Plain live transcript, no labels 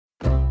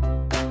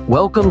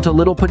Welcome to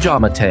Little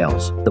Pajama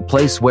Tales, the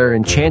place where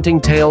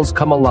enchanting tales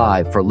come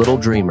alive for little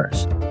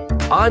dreamers.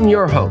 I'm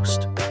your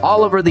host,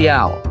 Oliver the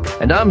Owl,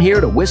 and I'm here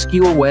to whisk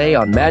you away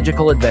on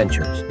magical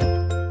adventures.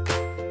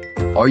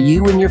 Are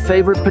you in your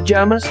favorite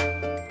pajamas?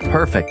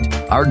 Perfect.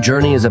 Our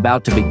journey is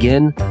about to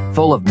begin,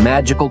 full of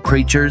magical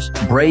creatures,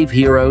 brave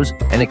heroes,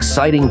 and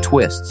exciting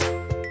twists.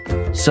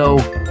 So,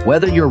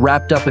 whether you're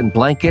wrapped up in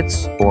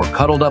blankets or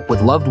cuddled up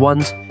with loved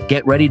ones,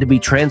 get ready to be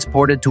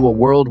transported to a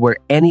world where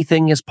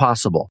anything is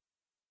possible.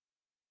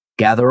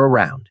 Gather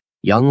around,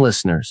 young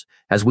listeners,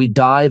 as we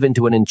dive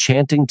into an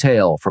enchanting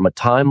tale from a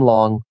time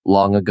long,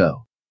 long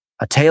ago.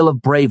 A tale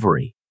of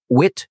bravery,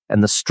 wit,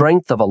 and the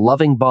strength of a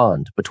loving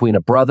bond between a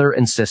brother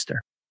and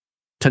sister.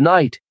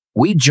 Tonight,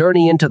 we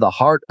journey into the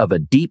heart of a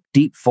deep,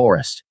 deep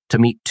forest to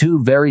meet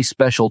two very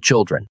special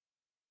children,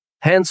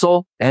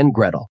 Hansel and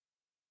Gretel.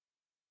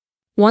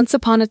 Once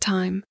upon a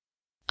time,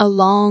 a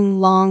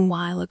long, long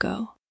while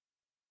ago,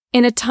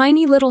 in a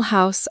tiny little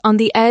house on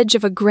the edge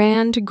of a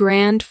grand,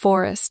 grand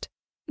forest,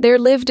 there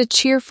lived a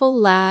cheerful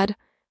lad,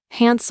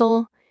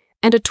 Hansel,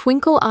 and a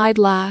twinkle-eyed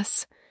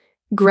lass,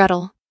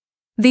 Gretel.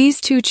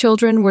 These two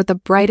children were the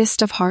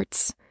brightest of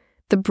hearts,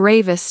 the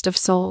bravest of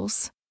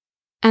souls,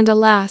 and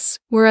alas,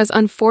 were as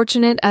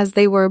unfortunate as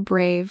they were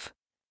brave,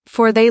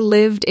 for they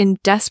lived in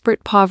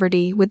desperate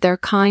poverty with their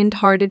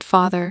kind-hearted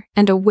father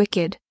and a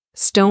wicked,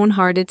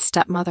 stone-hearted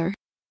stepmother.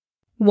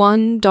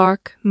 One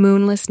dark,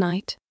 moonless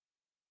night,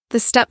 the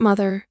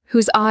stepmother,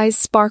 whose eyes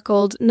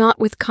sparkled not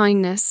with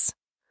kindness,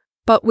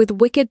 but with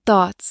wicked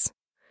thoughts,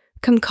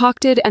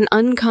 concocted an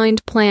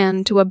unkind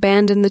plan to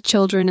abandon the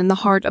children in the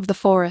heart of the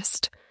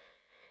forest,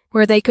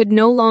 where they could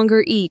no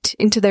longer eat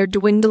into their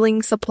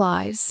dwindling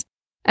supplies.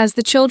 As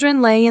the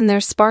children lay in their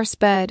sparse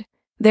bed,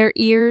 their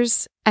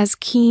ears, as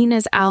keen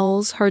as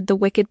owls, heard the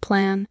wicked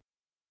plan.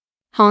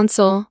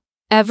 Hansel,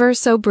 ever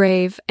so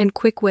brave and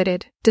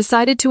quick-witted,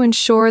 decided to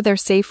ensure their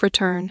safe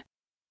return.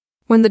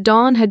 When the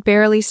dawn had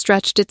barely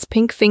stretched its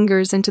pink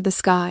fingers into the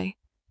sky,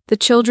 the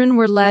children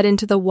were led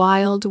into the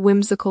wild,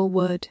 whimsical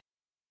wood.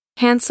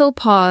 Hansel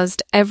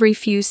paused every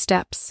few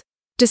steps,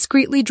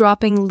 discreetly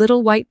dropping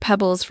little white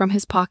pebbles from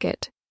his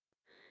pocket,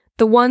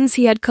 the ones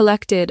he had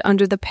collected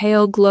under the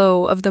pale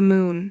glow of the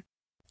moon.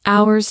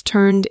 Hours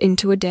turned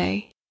into a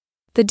day.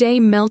 The day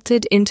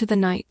melted into the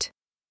night,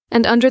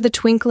 and under the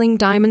twinkling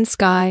diamond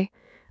sky,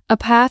 a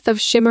path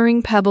of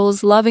shimmering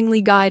pebbles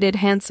lovingly guided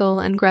Hansel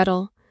and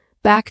Gretel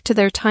back to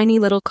their tiny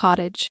little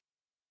cottage.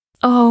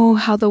 Oh,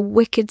 how the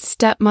wicked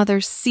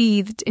stepmother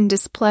seethed in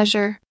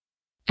displeasure,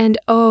 and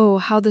oh,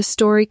 how the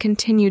story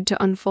continued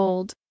to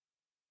unfold.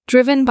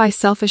 Driven by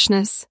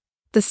selfishness,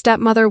 the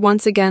stepmother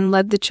once again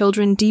led the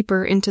children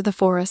deeper into the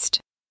forest.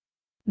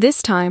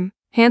 This time,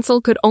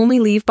 Hansel could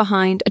only leave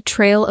behind a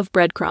trail of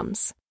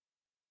breadcrumbs.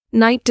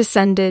 Night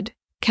descended,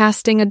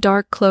 casting a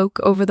dark cloak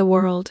over the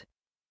world,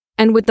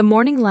 and with the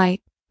morning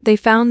light, they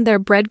found their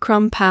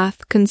breadcrumb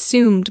path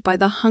consumed by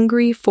the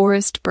hungry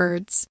forest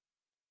birds.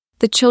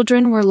 The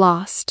children were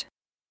lost.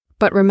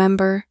 But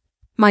remember,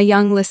 my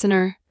young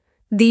listener,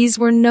 these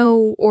were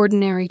no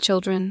ordinary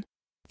children.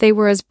 They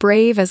were as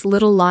brave as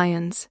little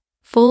lions,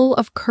 full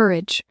of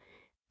courage,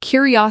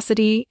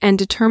 curiosity, and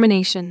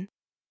determination.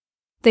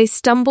 They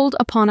stumbled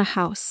upon a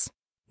house,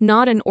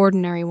 not an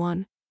ordinary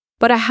one,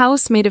 but a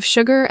house made of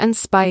sugar and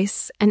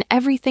spice and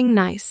everything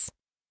nice.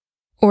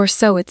 Or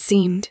so it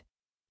seemed.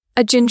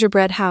 A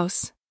gingerbread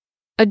house,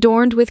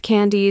 adorned with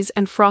candies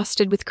and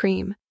frosted with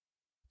cream.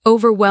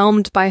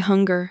 Overwhelmed by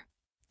hunger,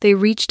 they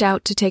reached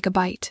out to take a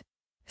bite.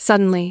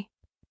 Suddenly,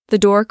 the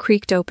door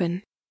creaked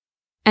open,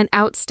 and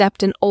out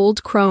stepped an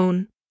old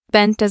crone,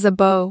 bent as a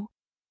bow.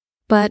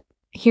 But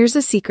here's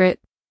a secret,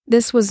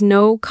 this was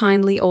no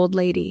kindly old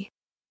lady.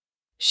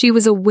 She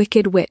was a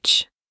wicked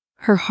witch,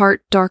 her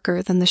heart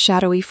darker than the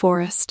shadowy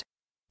forest.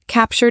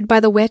 Captured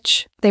by the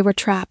witch, they were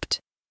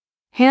trapped.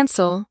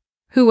 Hansel,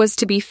 who was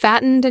to be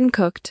fattened and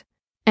cooked,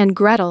 and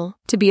Gretel,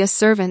 to be a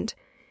servant,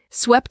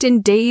 swept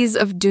in days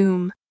of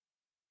doom.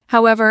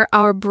 However,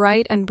 our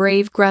bright and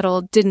brave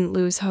Gretel didn't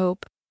lose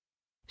hope.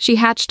 She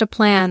hatched a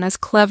plan as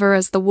clever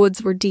as the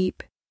woods were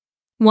deep.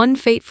 One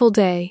fateful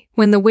day,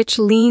 when the witch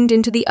leaned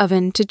into the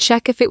oven to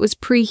check if it was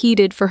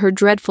preheated for her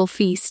dreadful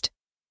feast,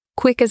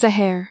 quick as a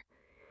hare,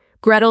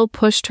 Gretel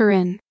pushed her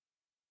in.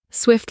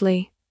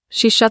 Swiftly,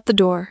 she shut the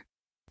door.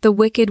 The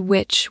wicked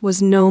witch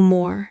was no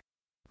more.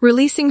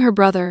 Releasing her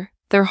brother,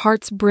 their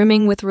hearts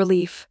brimming with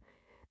relief,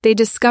 they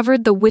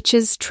discovered the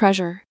witch's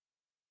treasure.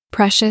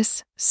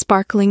 Precious,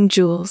 sparkling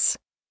jewels.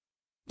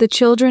 The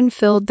children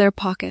filled their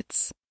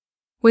pockets.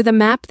 With a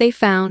map they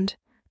found,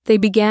 they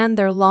began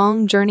their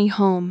long journey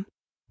home,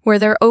 where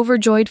their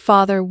overjoyed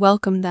father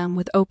welcomed them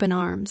with open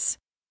arms.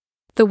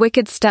 The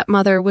wicked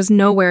stepmother was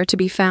nowhere to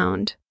be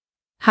found,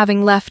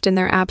 having left in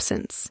their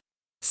absence,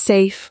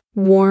 safe,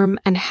 warm,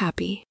 and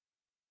happy,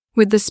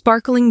 with the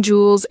sparkling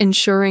jewels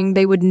ensuring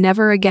they would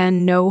never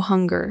again know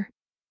hunger.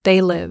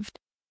 They lived.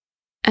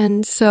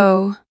 And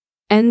so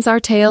ends our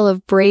tale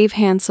of brave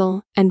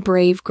Hansel and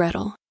brave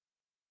Gretel.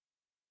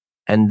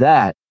 And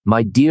that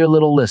my dear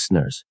little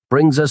listeners,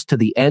 brings us to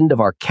the end of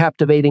our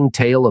captivating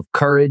tale of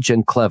courage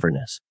and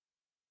cleverness.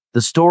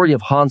 The story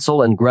of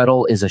Hansel and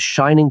Gretel is a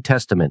shining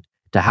testament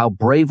to how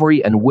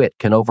bravery and wit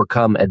can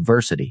overcome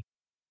adversity.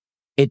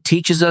 It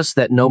teaches us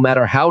that no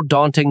matter how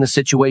daunting the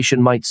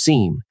situation might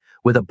seem,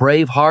 with a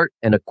brave heart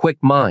and a quick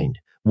mind,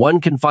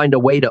 one can find a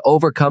way to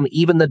overcome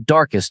even the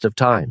darkest of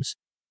times.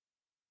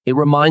 It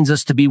reminds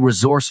us to be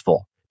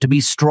resourceful, to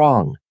be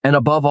strong, and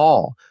above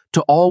all,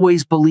 to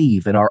always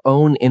believe in our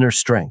own inner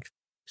strength.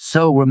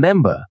 So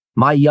remember,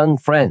 my young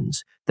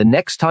friends, the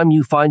next time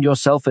you find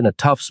yourself in a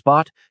tough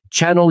spot,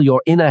 channel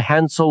your inner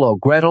Hansel or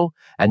Gretel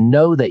and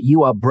know that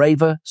you are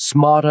braver,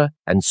 smarter,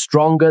 and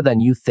stronger than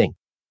you think.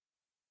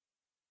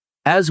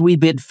 As we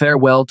bid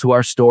farewell to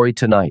our story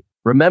tonight,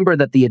 remember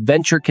that the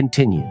adventure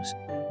continues.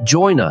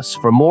 Join us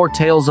for more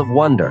tales of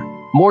wonder,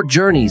 more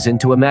journeys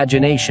into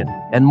imagination,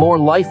 and more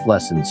life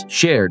lessons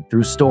shared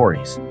through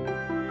stories.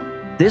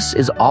 This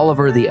is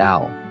Oliver the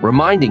Owl,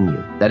 reminding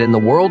you that in the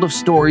world of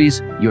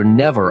stories, you're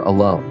never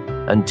alone.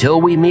 Until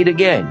we meet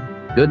again,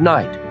 good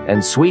night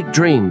and sweet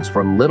dreams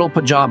from Little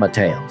Pajama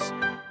Tales.